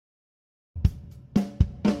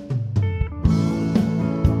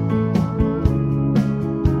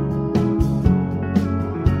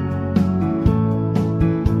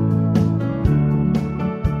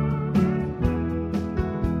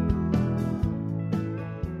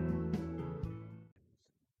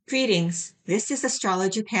Greetings. This is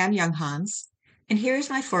astrologer Pam Younghans, and here is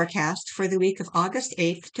my forecast for the week of August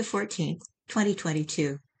 8th to 14th,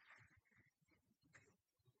 2022.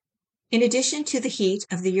 In addition to the heat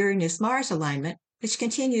of the Uranus-Mars alignment, which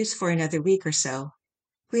continues for another week or so,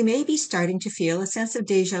 we may be starting to feel a sense of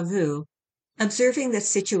déjà vu, observing that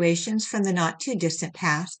situations from the not-too-distant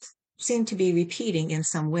past seem to be repeating in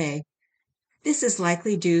some way. This is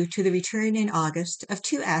likely due to the return in August of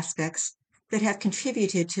two aspects that have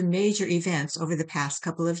contributed to major events over the past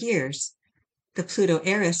couple of years. The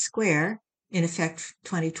Pluto-Eris square, in effect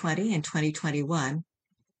 2020 and 2021,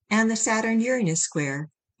 and the Saturn-Uranus square,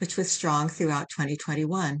 which was strong throughout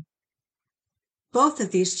 2021. Both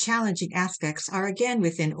of these challenging aspects are again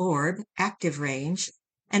within orb, active range,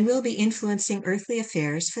 and will be influencing earthly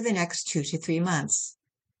affairs for the next 2 to 3 months.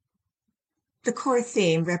 The core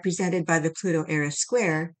theme represented by the Pluto-Eris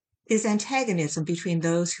square is antagonism between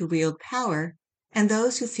those who wield power and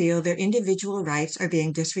those who feel their individual rights are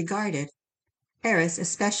being disregarded. Eris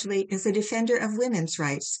especially is a defender of women's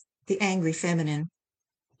rights, the angry feminine.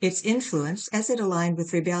 Its influence, as it aligned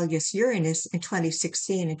with rebellious Uranus in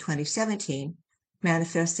 2016 and 2017,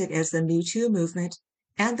 manifested as the Me Too movement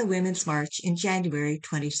and the Women's March in January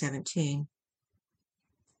 2017.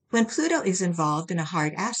 When Pluto is involved in a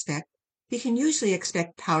hard aspect, we can usually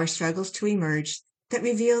expect power struggles to emerge that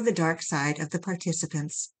reveal the dark side of the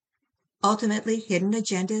participants. Ultimately, hidden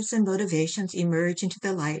agendas and motivations emerge into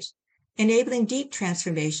the light, enabling deep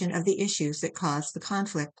transformation of the issues that cause the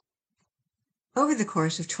conflict. Over the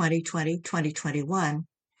course of 2020-2021,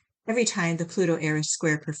 every time the Pluto-Eris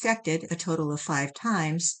square perfected a total of 5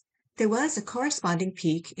 times, there was a corresponding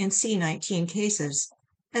peak in C19 cases,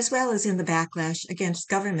 as well as in the backlash against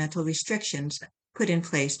governmental restrictions put in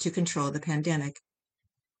place to control the pandemic.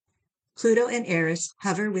 Pluto and Eris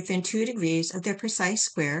hover within 2 degrees of their precise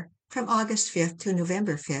square from August 5th to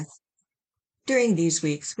November 5th. During these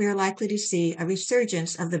weeks, we are likely to see a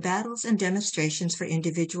resurgence of the battles and demonstrations for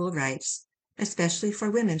individual rights, especially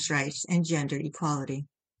for women's rights and gender equality.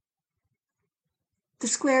 The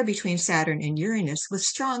square between Saturn and Uranus was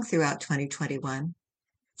strong throughout 2021.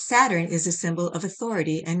 Saturn is a symbol of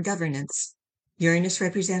authority and governance. Uranus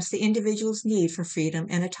represents the individual's need for freedom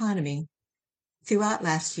and autonomy. Throughout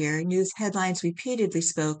last year, news headlines repeatedly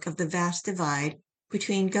spoke of the vast divide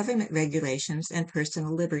between government regulations and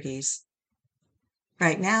personal liberties.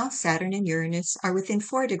 Right now, Saturn and Uranus are within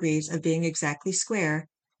 4 degrees of being exactly square,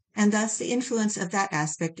 and thus the influence of that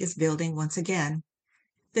aspect is building once again.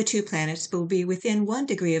 The 2 planets will be within 1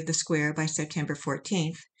 degree of the square by September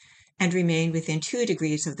 14th, and remain within 2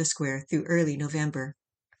 degrees of the square through early November.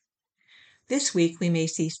 This week, we may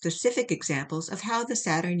see specific examples of how the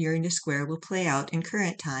Saturn-Uranus square will play out in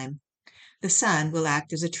current time. The Sun will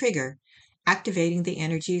act as a trigger, activating the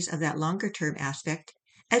energies of that longer-term aspect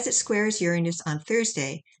as it squares Uranus on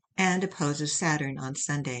Thursday and opposes Saturn on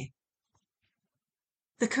Sunday.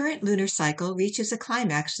 The current lunar cycle reaches a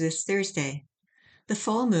climax this Thursday. The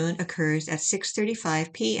full moon occurs at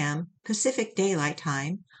 6:35 p.m. Pacific Daylight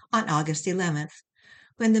Time on August 11th,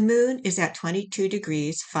 when the moon is at 22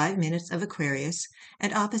 degrees 5 minutes of Aquarius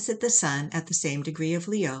and opposite the sun at the same degree of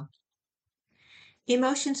Leo.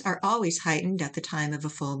 Emotions are always heightened at the time of a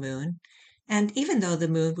full moon, and even though the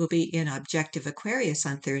moon will be in objective Aquarius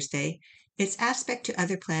on Thursday, its aspect to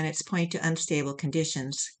other planets point to unstable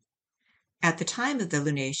conditions. At the time of the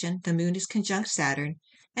lunation, the moon is conjunct Saturn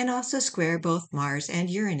and also square both Mars and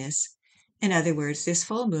Uranus. In other words, this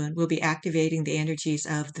full moon will be activating the energies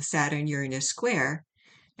of the Saturn-Uranus square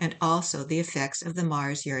and also the effects of the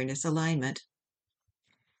Mars-Uranus alignment.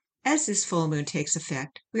 As this full moon takes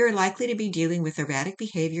effect, we are likely to be dealing with erratic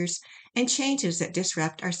behaviors and changes that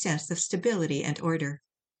disrupt our sense of stability and order.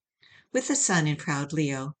 With the sun in proud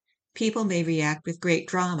Leo, people may react with great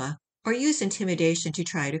drama or use intimidation to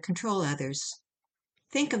try to control others.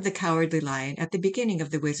 Think of the Cowardly Lion at the beginning of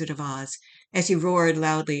The Wizard of Oz, as he roared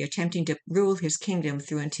loudly, attempting to rule his kingdom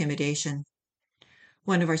through intimidation.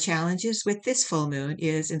 One of our challenges with this full moon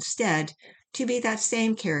is, instead, to be that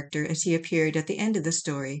same character as he appeared at the end of the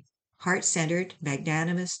story, heart-centered,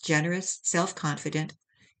 magnanimous, generous, self-confident,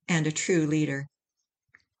 and a true leader.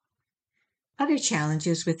 Other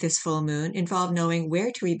challenges with this full moon involve knowing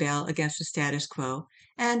where to rebel against the status quo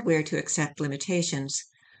and where to accept limitations.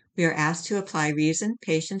 We are asked to apply reason,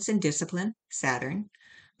 patience, and discipline, Saturn,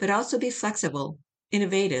 but also be flexible,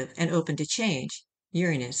 innovative, and open to change,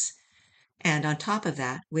 Uranus. And on top of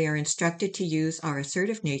that, we are instructed to use our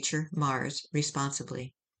assertive nature, Mars,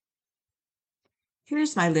 responsibly. Here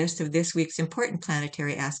is my list of this week's important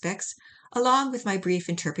planetary aspects, along with my brief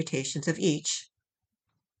interpretations of each.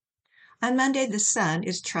 On Monday, the Sun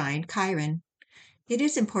is trine Chiron. It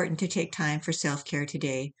is important to take time for self care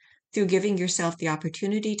today through giving yourself the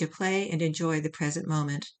opportunity to play and enjoy the present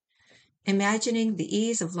moment. Imagining the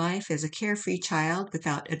ease of life as a carefree child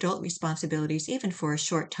without adult responsibilities, even for a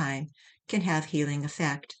short time, can have healing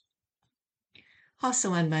effect.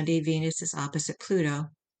 Also on Monday, Venus is opposite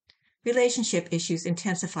Pluto. Relationship issues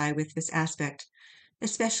intensify with this aspect,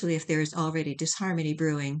 especially if there is already disharmony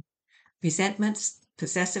brewing. Resentments,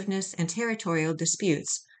 possessiveness, and territorial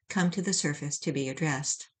disputes come to the surface to be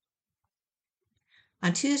addressed.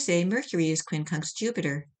 On Tuesday, Mercury is quincunx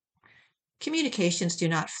Jupiter. Communications do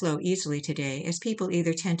not flow easily today, as people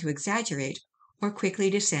either tend to exaggerate or quickly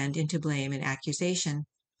descend into blame and accusation.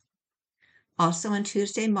 Also on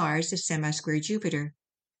Tuesday, Mars is semi-square Jupiter.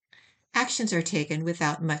 Actions are taken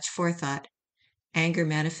without much forethought. Anger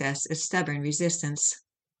manifests as stubborn resistance.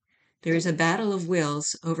 There is a battle of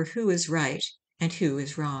wills over who is right and who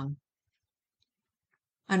is wrong.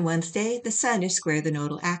 On Wednesday, the Sun is square the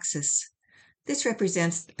nodal axis. This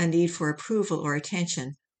represents a need for approval or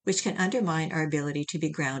attention, which can undermine our ability to be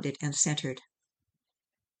grounded and centered.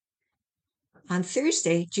 On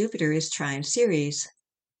Thursday, Jupiter is trine Ceres.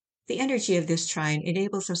 The energy of this trine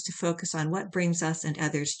enables us to focus on what brings us and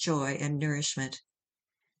others joy and nourishment.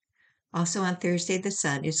 Also on Thursday, the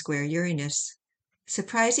Sun is square Uranus.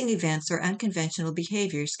 Surprising events or unconventional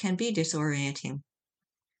behaviors can be disorienting.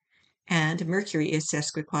 And Mercury is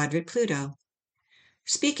sesquiquadrate Pluto.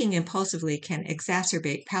 Speaking impulsively can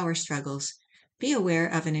exacerbate power struggles. Be aware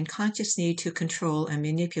of an unconscious need to control and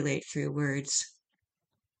manipulate through words.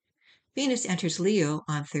 Venus enters Leo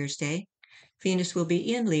on Thursday. Venus will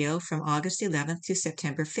be in Leo from August 11th to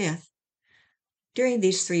September 5th. During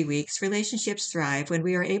these 3 weeks, relationships thrive when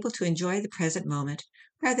we are able to enjoy the present moment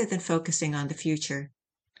rather than focusing on the future.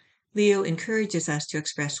 Leo encourages us to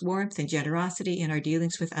express warmth and generosity in our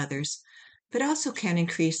dealings with others, but also can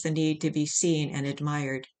increase the need to be seen and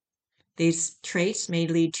admired. These traits may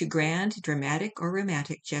lead to grand, dramatic, or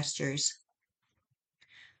romantic gestures.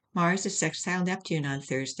 Mars is sextile Neptune on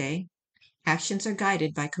Thursday. Actions are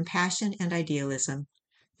guided by compassion and idealism.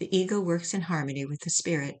 The ego works in harmony with the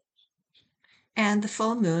spirit. And the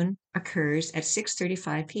full moon occurs at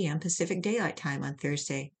 6:35 p.m. Pacific Daylight Time on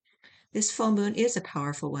Thursday. This full moon is a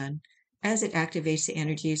powerful one, as it activates the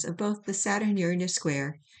energies of both the Saturn-Uranus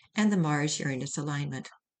square and the Mars-Uranus alignment.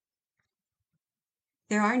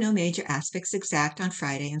 There are no major aspects exact on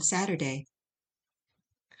Friday and Saturday.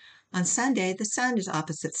 On Sunday, the Sun is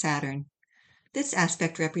opposite Saturn. This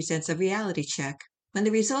aspect represents a reality check when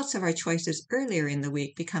the results of our choices earlier in the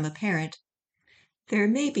week become apparent. There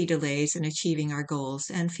may be delays in achieving our goals,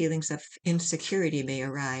 and feelings of insecurity may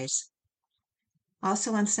arise.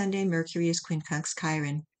 Also on Sunday, Mercury is quincunx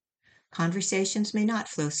Chiron. Conversations may not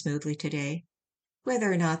flow smoothly today.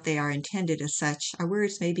 Whether or not they are intended as such, our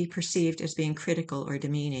words may be perceived as being critical or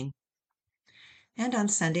demeaning. And on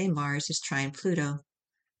Sunday, Mars is trine Pluto.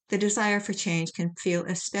 The desire for change can feel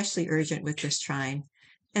especially urgent with this trine,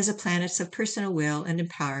 as the planets of personal will and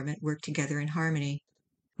empowerment work together in harmony.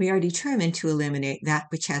 We are determined to eliminate that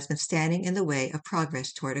which has been standing in the way of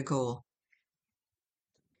progress toward a goal.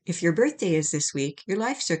 If your birthday is this week, your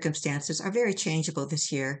life circumstances are very changeable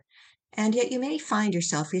this year, and yet you may find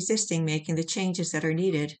yourself resisting making the changes that are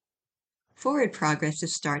needed. Forward progress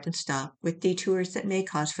is start and stop, with detours that may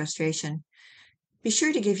cause frustration. Be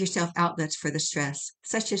sure to give yourself outlets for the stress,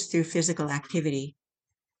 such as through physical activity.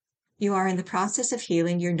 You are in the process of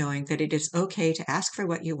healing your knowing that it is okay to ask for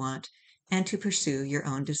what you want and to pursue your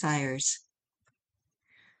own desires.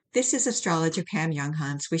 This is astrologer Pam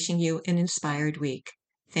Younghans wishing you an inspired week.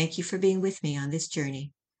 Thank you for being with me on this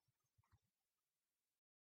journey.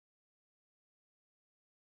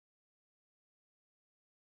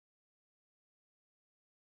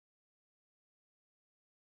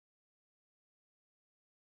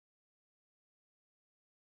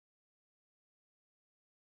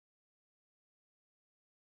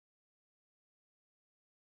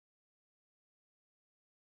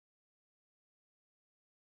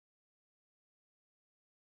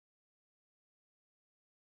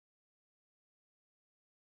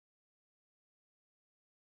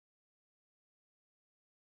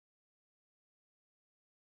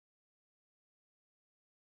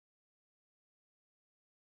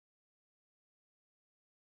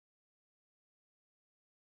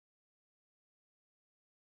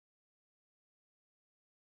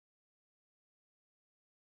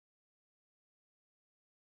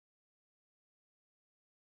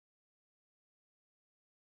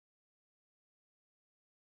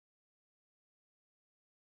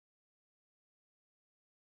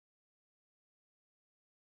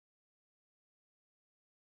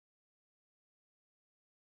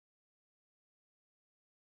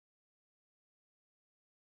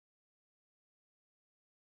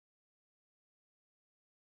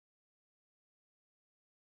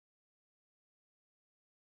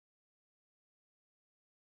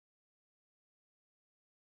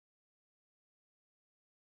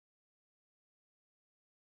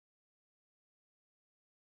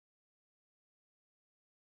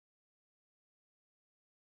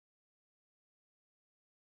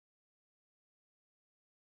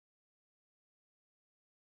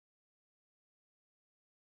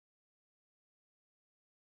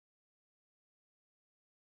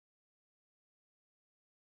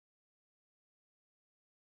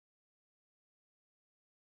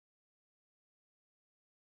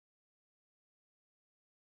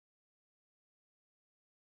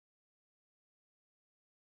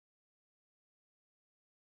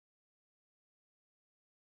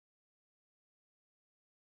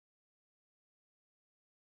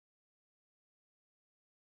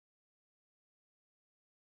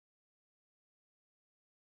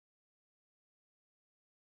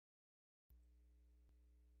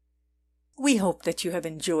 We hope that you have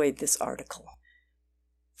enjoyed this article.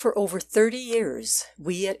 For over 30 years,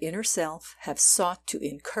 we at Inner Self have sought to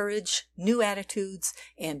encourage new attitudes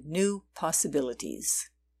and new possibilities.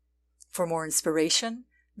 For more inspiration,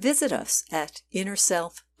 visit us at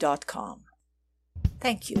innerself.com.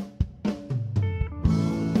 Thank you.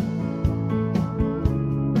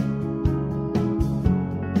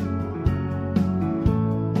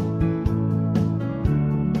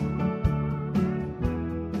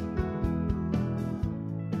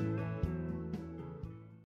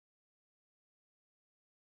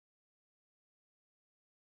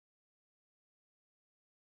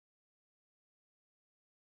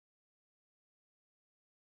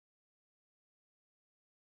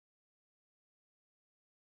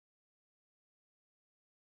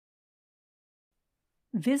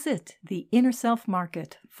 Visit the Inner Self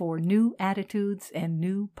Market for new attitudes and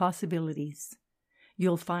new possibilities.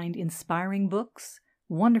 You'll find inspiring books,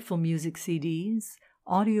 wonderful music CDs,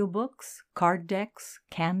 audiobooks, card decks,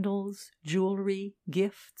 candles, jewelry,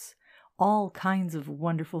 gifts, all kinds of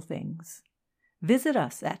wonderful things. Visit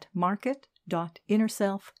us at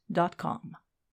market.innerself.com.